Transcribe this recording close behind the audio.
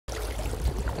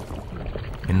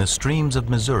In the streams of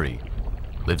Missouri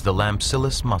lives the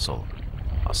Lampsillus mussel,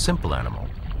 a simple animal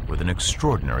with an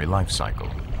extraordinary life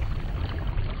cycle.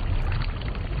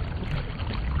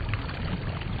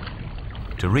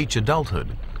 To reach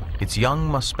adulthood, its young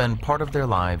must spend part of their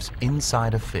lives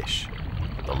inside a fish,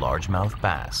 the largemouth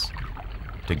bass.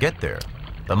 To get there,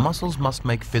 the mussels must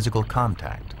make physical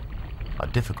contact, a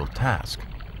difficult task,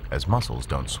 as mussels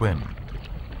don't swim.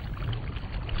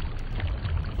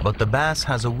 But the bass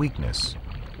has a weakness.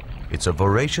 It's a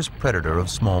voracious predator of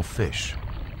small fish,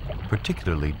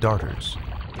 particularly darters.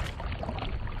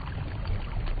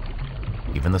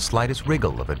 Even the slightest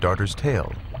wriggle of a darter's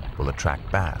tail will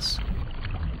attract bass.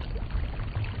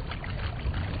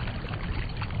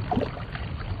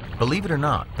 Believe it or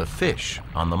not, the fish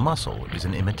on the mussel is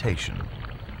an imitation,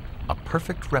 a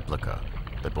perfect replica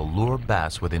that will lure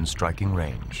bass within striking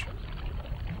range.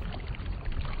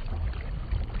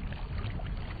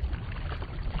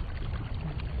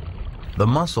 The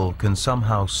mussel can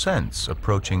somehow sense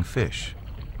approaching fish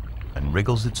and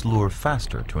wriggles its lure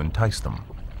faster to entice them.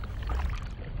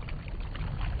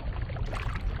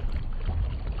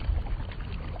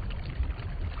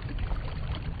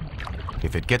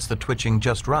 If it gets the twitching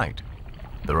just right,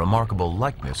 the remarkable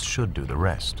likeness should do the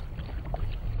rest.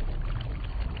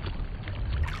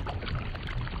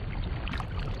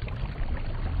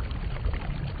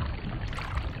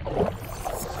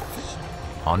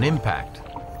 On impact,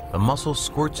 the mussel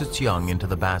squirts its young into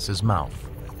the bass's mouth.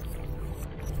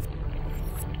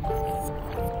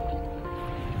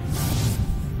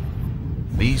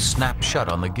 These snap shut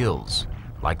on the gills,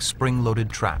 like spring-loaded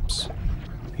traps.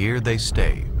 Here they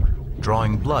stay,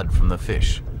 drawing blood from the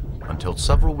fish, until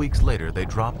several weeks later they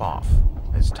drop off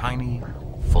as tiny,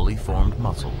 fully formed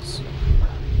mussels.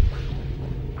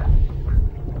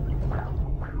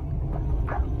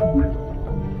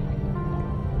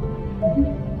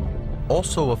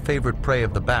 Also a favorite prey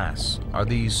of the bass are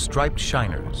these striped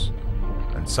shiners,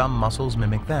 and some mussels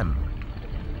mimic them.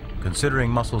 Considering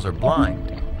mussels are blind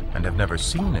and have never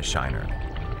seen a shiner,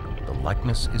 the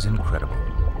likeness is incredible.